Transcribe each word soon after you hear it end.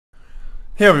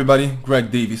Hey everybody, Greg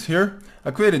Davies here.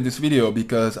 I created this video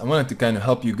because I wanted to kind of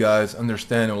help you guys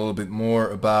understand a little bit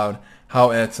more about how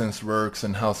AdSense works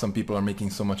and how some people are making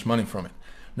so much money from it.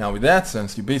 Now with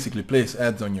AdSense, you basically place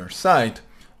ads on your site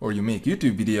or you make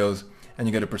YouTube videos and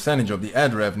you get a percentage of the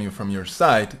ad revenue from your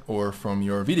site or from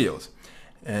your videos.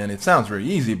 And it sounds very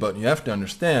easy, but you have to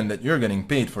understand that you're getting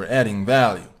paid for adding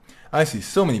value. I see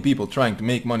so many people trying to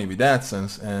make money with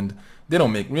AdSense and they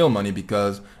don't make real money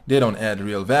because they don't add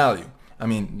real value. I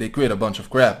mean, they create a bunch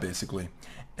of crap basically.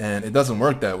 And it doesn't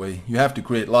work that way. You have to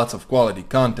create lots of quality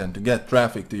content to get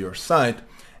traffic to your site,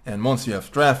 and once you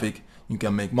have traffic, you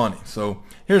can make money. So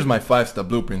here's my 5-step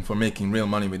blueprint for making real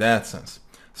money with AdSense.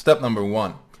 Step number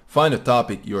 1, find a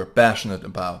topic you're passionate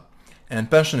about.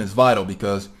 And passion is vital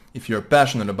because if you're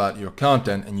passionate about your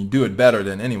content and you do it better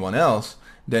than anyone else,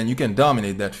 then you can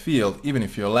dominate that field even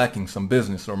if you're lacking some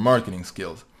business or marketing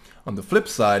skills. On the flip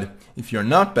side, if you're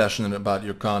not passionate about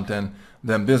your content,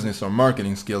 then business or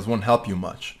marketing skills won't help you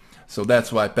much. So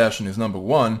that's why passion is number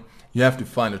 1. You have to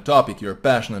find a topic you're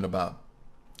passionate about.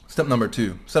 Step number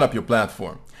 2, set up your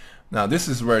platform. Now this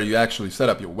is where you actually set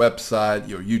up your website,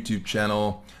 your YouTube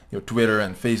channel, your Twitter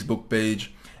and Facebook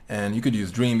page, and you could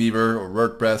use Dreamweaver or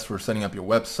WordPress for setting up your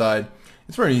website.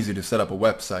 It's very easy to set up a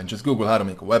website. Just Google how to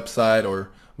make a website or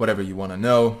whatever you want to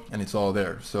know, and it's all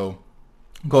there. So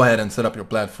go ahead and set up your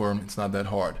platform. It's not that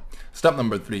hard. Step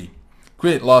number 3,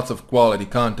 create lots of quality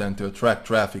content to attract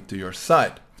traffic to your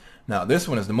site. Now this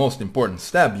one is the most important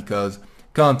step because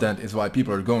content is why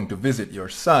people are going to visit your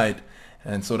site,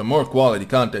 and so the more quality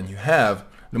content you have,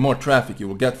 the more traffic you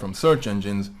will get from search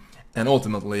engines, and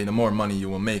ultimately the more money you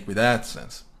will make with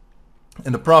AdSense.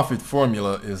 And the profit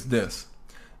formula is this: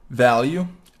 value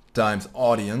times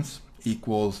audience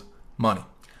equals money.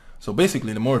 So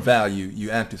basically the more value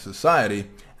you add to society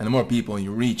and the more people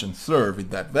you reach and serve with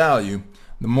that value,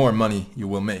 the more money you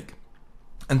will make.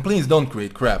 And please don't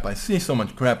create crap. I see so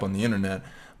much crap on the internet,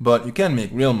 but you can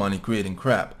make real money creating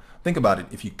crap. Think about it.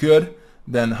 If you could,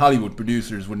 then Hollywood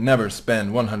producers would never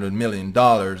spend $100 million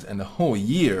and a whole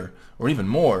year or even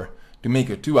more to make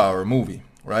a 2-hour movie,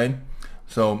 right?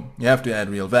 So you have to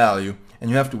add real value and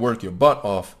you have to work your butt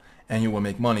off, and you will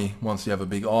make money once you have a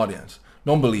big audience.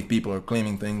 Don't believe people are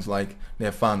claiming things like they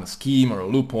have found a scheme or a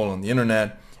loophole on the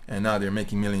internet and now they're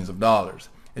making millions of dollars.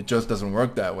 It just doesn't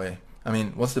work that way. I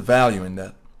mean, what's the value in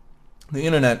that? The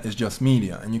internet is just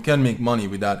media, and you can make money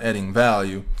without adding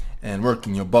value and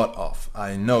working your butt off.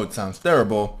 I know it sounds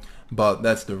terrible, but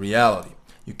that's the reality.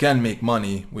 You can make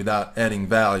money without adding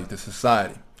value to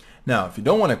society. Now, if you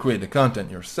don't want to create the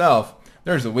content yourself,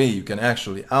 there's a way you can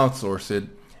actually outsource it,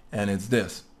 and it's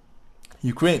this.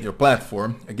 You create your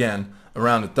platform, again,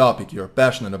 around the topic you're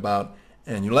passionate about,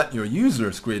 and you let your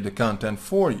users create the content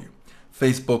for you.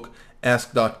 Facebook,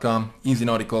 Ask.com,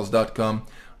 EasyNauticals.com,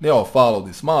 they all follow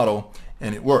this model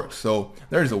and it works. So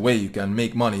there's a way you can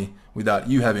make money without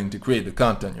you having to create the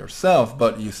content yourself,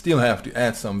 but you still have to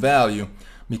add some value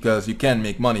because you can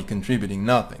make money contributing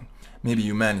nothing. Maybe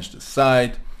you manage the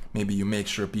site, maybe you make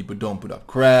sure people don't put up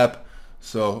crap,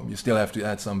 so you still have to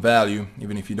add some value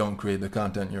even if you don't create the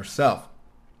content yourself.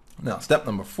 Now step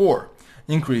number 4,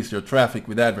 increase your traffic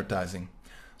with advertising.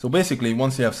 So basically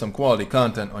once you have some quality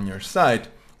content on your site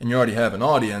and you already have an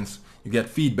audience, you get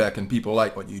feedback and people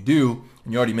like what you do,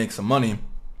 and you already make some money,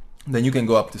 then you can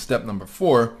go up to step number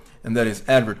 4, and that is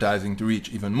advertising to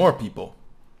reach even more people.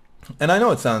 And I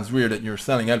know it sounds weird that you're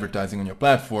selling advertising on your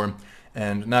platform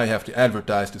and now you have to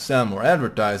advertise to sell more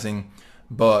advertising,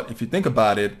 but if you think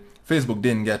about it, Facebook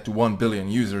didn't get to 1 billion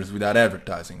users without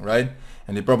advertising, right?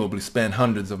 And they probably spend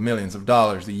hundreds of millions of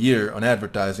dollars a year on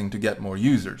advertising to get more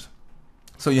users.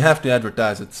 So you have to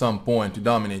advertise at some point to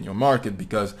dominate your market,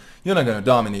 because you're not going to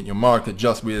dominate your market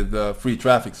just with free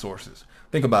traffic sources.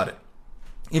 Think about it.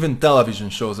 Even television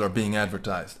shows are being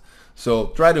advertised. So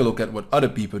try to look at what other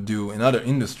people do in other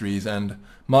industries and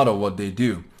model what they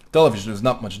do. Television is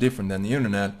not much different than the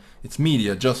internet. It's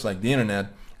media just like the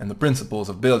internet, and the principles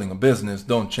of building a business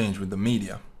don't change with the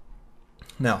media.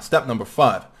 Now step number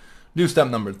 5. Do step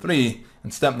number 3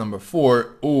 and step number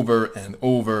 4 over and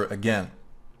over again.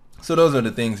 So those are the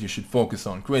things you should focus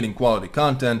on: creating quality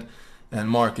content and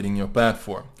marketing your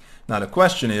platform. Now the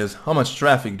question is, how much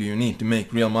traffic do you need to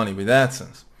make real money with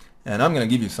AdSense? And I'm going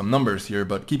to give you some numbers here,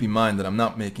 but keep in mind that I'm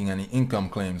not making any income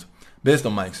claims. Based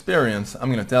on my experience,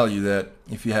 I'm going to tell you that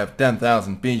if you have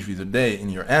 10,000 page views a day in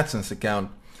your AdSense account,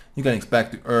 you can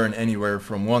expect to earn anywhere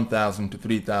from $1,000 to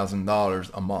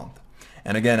 $3,000 a month.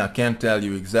 And again, I can't tell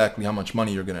you exactly how much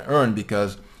money you're going to earn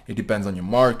because it depends on your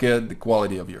market, the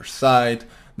quality of your site,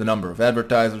 the number of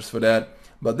advertisers for that,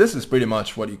 but this is pretty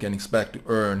much what you can expect to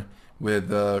earn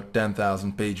with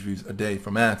 10,000 page views a day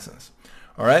from AdSense.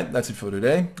 Alright, that's it for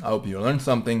today. I hope you learned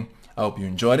something. I hope you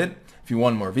enjoyed it. If you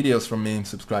want more videos from me,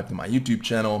 subscribe to my YouTube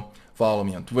channel, follow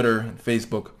me on Twitter and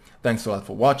Facebook. Thanks a lot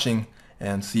for watching,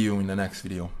 and see you in the next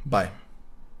video. Bye.